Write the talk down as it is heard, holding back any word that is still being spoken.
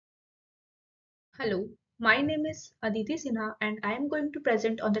Hello, my name is Aditi Sinha and I am going to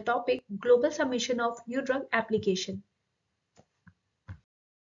present on the topic Global Submission of New Drug Application.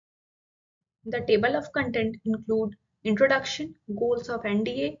 The table of content include introduction, goals of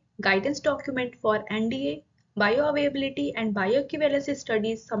NDA, guidance document for NDA, bioavailability and bioequivalence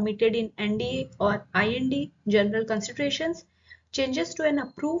studies submitted in NDA or IND, general considerations, changes to an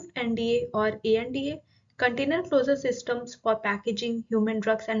approved NDA or ANDA, container closure systems for packaging human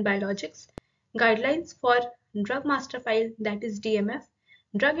drugs and biologics, guidelines for drug master file that is DMF,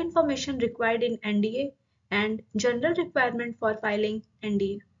 drug information required in NDA, and general requirement for filing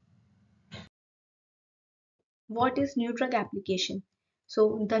NDA. What is new drug application?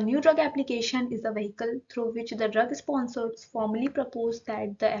 So the new drug application is a vehicle through which the drug sponsors formally propose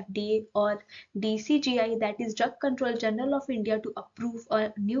that the FDA or DCGI, that is Drug Control General of India, to approve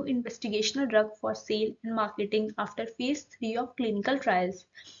a new investigational drug for sale and marketing after phase 3 of clinical trials.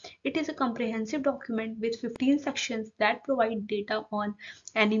 It is a comprehensive document with 15 sections that provide data on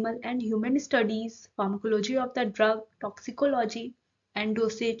animal and human studies, pharmacology of the drug, toxicology, and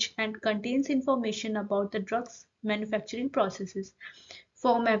dosage, and contains information about the drug's manufacturing processes.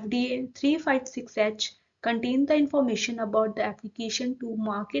 Form FDA 356H contains the information about the application to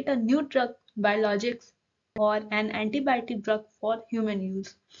market a new drug, biologics, or an antibiotic drug for human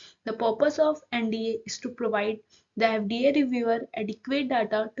use. The purpose of NDA is to provide the FDA reviewer adequate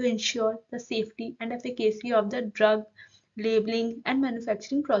data to ensure the safety and efficacy of the drug, labeling, and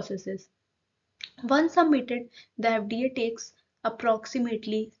manufacturing processes. Once submitted, the FDA takes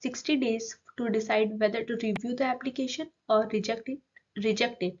approximately 60 days to decide whether to review the application or reject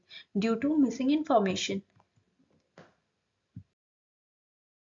it due to missing information.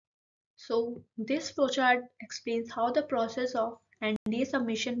 So this flowchart explains how the process of NDA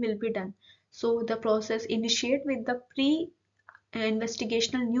submission will be done. So the process initiate with the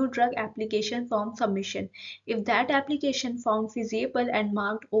investigational new drug application form submission. If that application found feasible and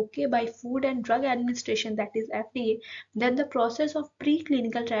marked OK by Food and Drug Administration, that is FDA, then the process of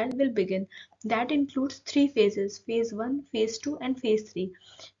preclinical trial will begin. That includes three phases: phase 1, phase 2, and phase 3.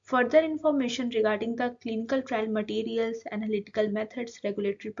 Further information regarding the clinical trial materials, analytical methods,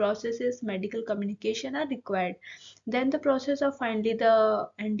 regulatory processes, medical communication are required. Then the process of finally the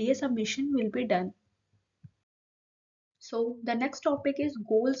NDA submission will be done. So the next topic is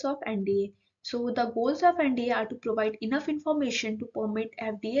goals of NDA. So the goals of NDA are to provide enough information to permit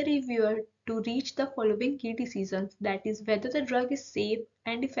FDA reviewer to reach the following key decisions, that is whether the drug is safe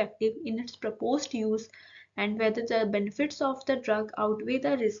and effective in its proposed use and whether the benefits of the drug outweigh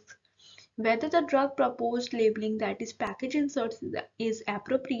the risks, whether the drug proposed labeling, that is package inserts, is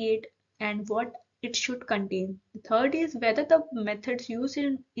appropriate and what it should contain. The third is whether the methods used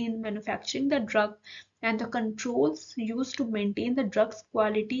in manufacturing the drug and the controls used to maintain the drug's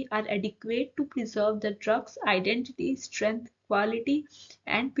quality are adequate to preserve the drug's identity, strength, quality,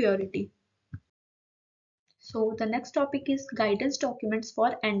 and purity. So the next topic is guidance documents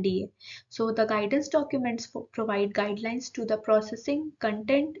for NDA. So the guidance documents provide guidelines to the processing,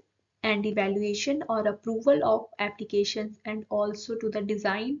 content, and evaluation or approval of applications, and also to the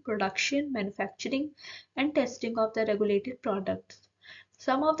design, production, manufacturing, and testing of the regulated products.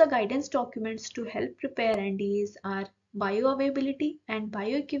 Some of the guidance documents to help prepare NDAs are bioavailability and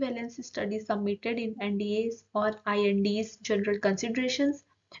bioequivalence studies submitted in NDAs or INDs, general considerations,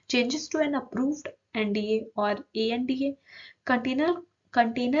 changes to an approved NDA or ANDA,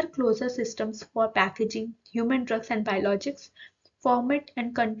 container closure systems for packaging human drugs and biologics, format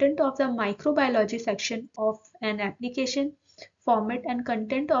and content of the microbiology section of an application, format and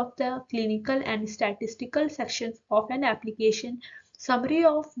content of the clinical and statistical sections of an application, summary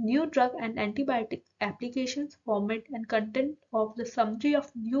of new drug and antibiotic applications, format and content of the summary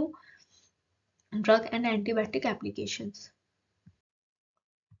of new drug and antibiotic applications.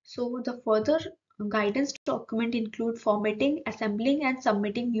 So the further guidance document include formatting, assembling and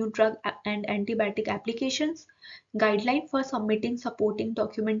submitting new drug and antibiotic applications, guideline for submitting supporting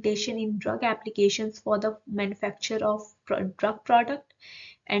documentation in drug applications for the manufacture of drug product,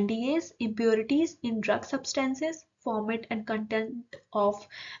 NDAs, impurities in drug substances, format and content of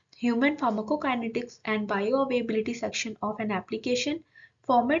human pharmacokinetics and bioavailability section of an application,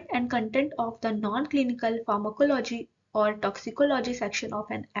 format and content of the non-clinical pharmacology or toxicology section of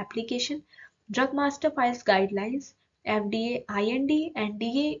an application, drug master files guidelines, FDA, IND,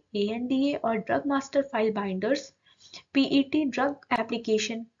 NDA, ANDA or drug master file binders, PET drug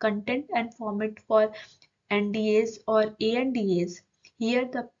application content and format for NDAs or ANDAs. Here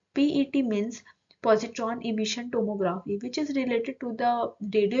the PET means positron emission tomography, which is related to the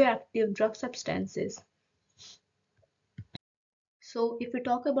radioactive drug substances. So if we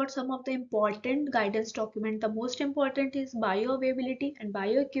talk about some of the important guidance document, the most important is bioavailability and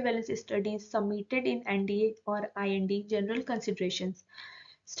bioequivalence studies submitted in NDA or IND general considerations.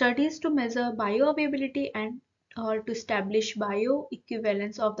 Studies to measure bioavailability and or to establish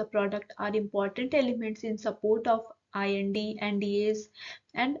bioequivalence of the product are important elements in support of IND, NDAs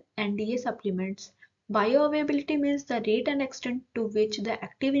and NDA supplements. Bioavailability means the rate and extent to which the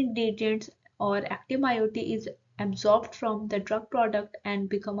active ingredients or active moiety is absorbed from the drug product and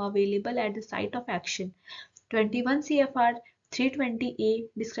become available at the site of action. 21 CFR 320A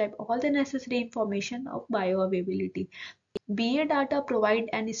describe all the necessary information of bioavailability. BA data provide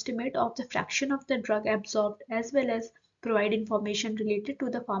an estimate of the fraction of the drug absorbed as well as provide information related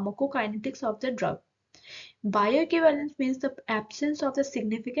to the pharmacokinetics of the drug. Bioequivalence means the absence of a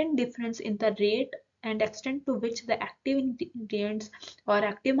significant difference in the rate and extent to which the active ingredients or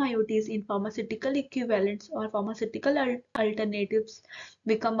active moieties in pharmaceutical equivalents or pharmaceutical alternatives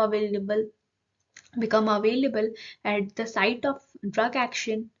become available at the site of drug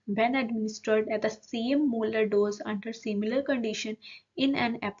action when administered at the same molar dose under similar condition in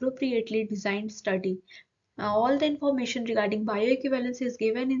an appropriately designed study. All the information regarding bioequivalence is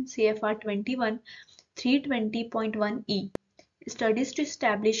given in CFR 21 320.1e. Studies to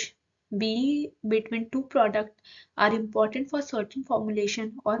establish BE between two products are important for certain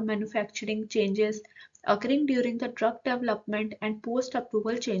formulation or manufacturing changes occurring during the drug development and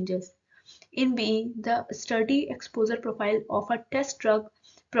post-approval changes. In BE, the study exposure profile of a test drug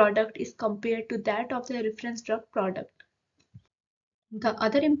product is compared to that of the reference drug product. The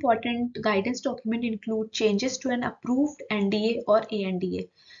other important guidance document include changes to an approved NDA or ANDA.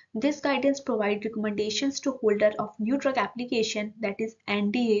 This guidance provides recommendations to holder of new drug application, that is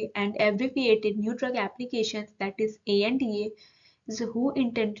NDA, and abbreviated new drug applications, that is ANDA, who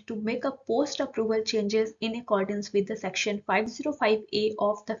intend to make a post-approval changes in accordance with the Section 505A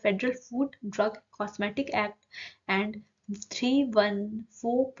of the Federal Food, Drug, Cosmetic Act and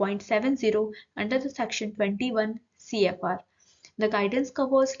 314.70 under the Section 21 CFR. The guidance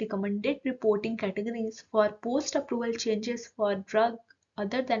covers recommended reporting categories for post-approval changes for drug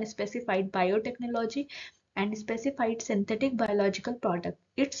other than specified biotechnology and specified synthetic biological product.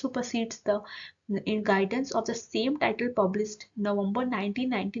 It supersedes the guidance of the same title published November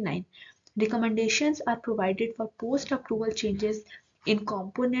 1999. Recommendations are provided for post-approval changes in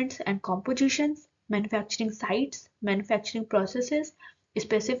components and compositions, manufacturing sites, manufacturing processes,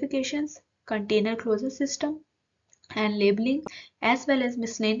 specifications, container closure system, and labeling, as well as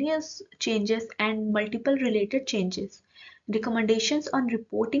miscellaneous changes and multiple related changes. Recommendations on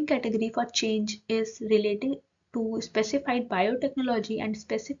reporting category for change is relating to specified biotechnology and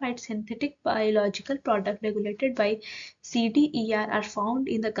specified synthetic biological product regulated by CDER are found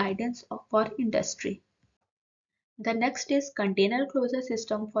in the guidance for industry. The next is Container Closure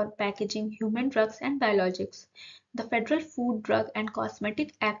System for Packaging Human Drugs and Biologics. The Federal Food, Drug and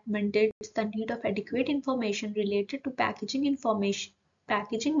Cosmetic Act mandates the need of adequate information related to packaging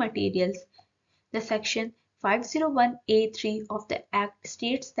materials. The Section 501A3 of the Act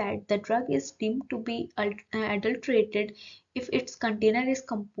states that the drug is deemed to be adulterated if its container is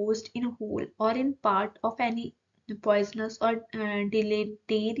composed in whole or in part of any poisonous or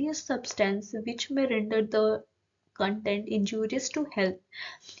deleterious substance which may render the content injurious to health.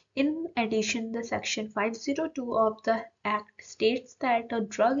 In addition, the Section 502 of the Act states that a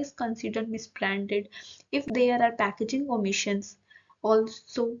drug is considered misbranded if there are packaging omissions.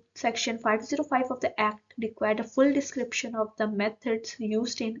 Also, Section 505 of the Act required a full description of the methods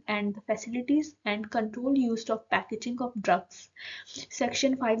used in and the facilities and control used of packaging of drugs.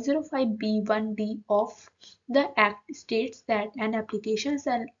 Section 505B1D of the Act states that an application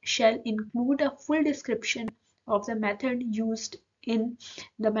shall include a full description of the method used in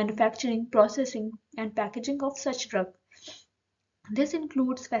the manufacturing, processing, and packaging of such drug. This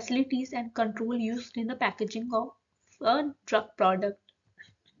includes facilities and control used in the packaging of a drug product.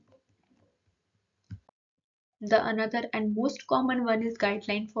 The another and most common one is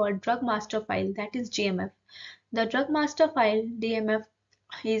Guideline for Drug Master File, that is GMF. The Drug Master File, DMF,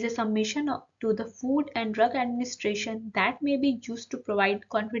 is a submission to the Food and Drug Administration that may be used to provide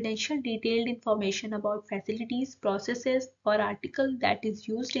confidential detailed information about facilities, processes, or article that is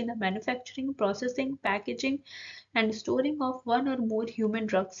used in the manufacturing, processing, packaging, and storing of one or more human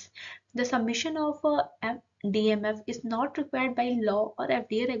drugs. The submission of a DMF is not required by law or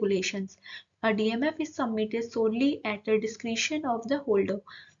FDA regulations. A DMF is submitted solely at the discretion of the holder.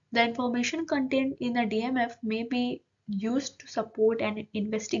 The information contained in a DMF may be used to support an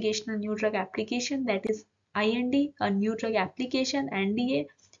investigational new drug application, that is IND, a new drug application, NDA,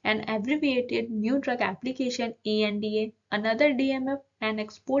 an abbreviated new drug application ANDA, another DMF, an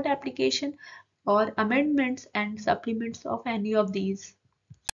export application, or amendments and supplements of any of these.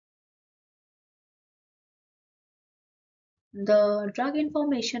 The drug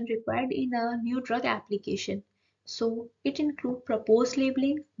information required in a new drug application. So it includes proposed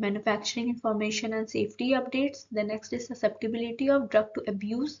labeling, manufacturing information and safety updates. The next is susceptibility of drug to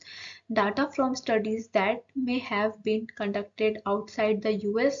abuse, data from studies that may have been conducted outside the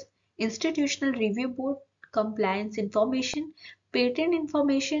US, institutional review board, compliance information, patent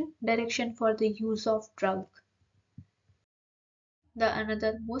information, direction for the use of drug. The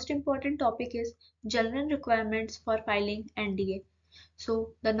another most important topic is general requirements for filing NDA.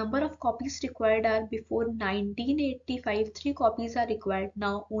 So the number of copies required are before 1985, 3 copies are required.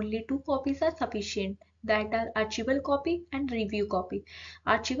 Now only 2 copies are sufficient. That are archival copy and review copy.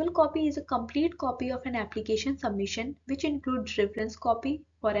 Archival copy is a complete copy of an application submission which includes reference copy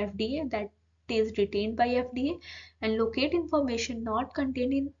for FDA that is retained by FDA and locate information not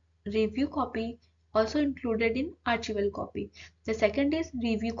contained in review copy also included in archival copy. The second is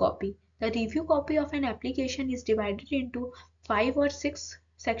review copy. The review copy of an application is divided into 5 or 6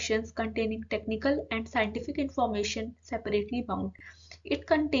 sections containing technical and scientific information separately bound. It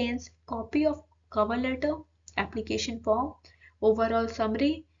contains copy of cover letter, application form, overall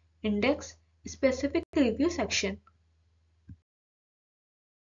summary, index, specific review section.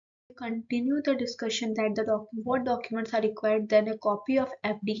 Continue the discussion that what documents are required, then a copy of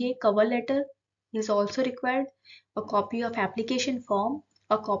FDA cover letter is also required, a copy of application form,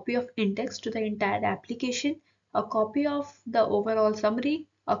 a copy of index to the entire application, a copy of the overall summary,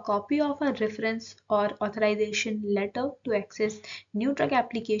 a copy of a reference or authorization letter to access new drug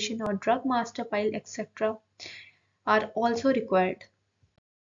application or drug master file, etc. are also required.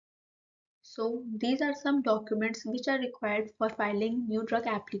 So these are some documents which are required for filing new drug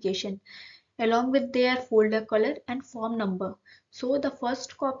application along with their folder color and form number. So the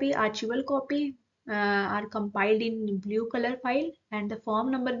first copy, archival copy, are compiled in blue color file and the form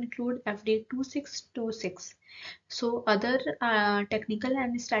number include FD2626. So other technical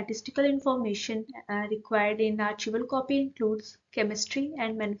and statistical information required in archival copy includes chemistry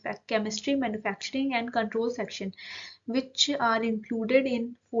and chemistry, manufacturing and control section, which are included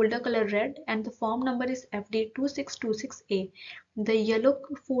in folder color red and the form number is FD2626A. The yellow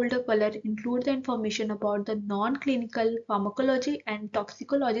folder color includes the information about the non-clinical pharmacology and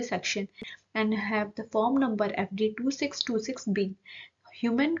toxicology section and have the form number FD2626B.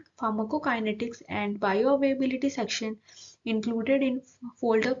 Human pharmacokinetics and bioavailability section included in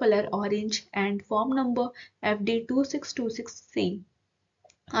folder color orange and form number FD2626C.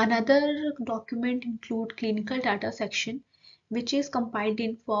 Another document include clinical data section which is compiled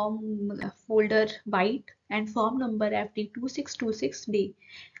in form folder white and form number FD2626D.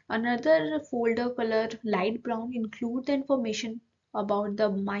 Another folder color light brown include the information about the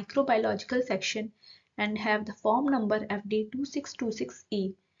microbiological section and have the form number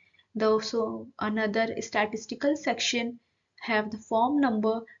FD2626E. So another statistical section have the form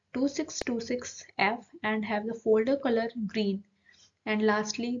number 2626F and have the folder color green. And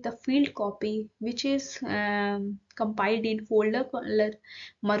lastly, the field copy, which is compiled in folder color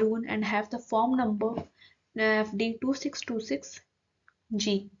maroon and have the form number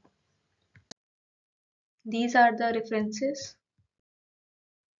FD2626G. These are the references.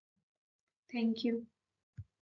 Thank you.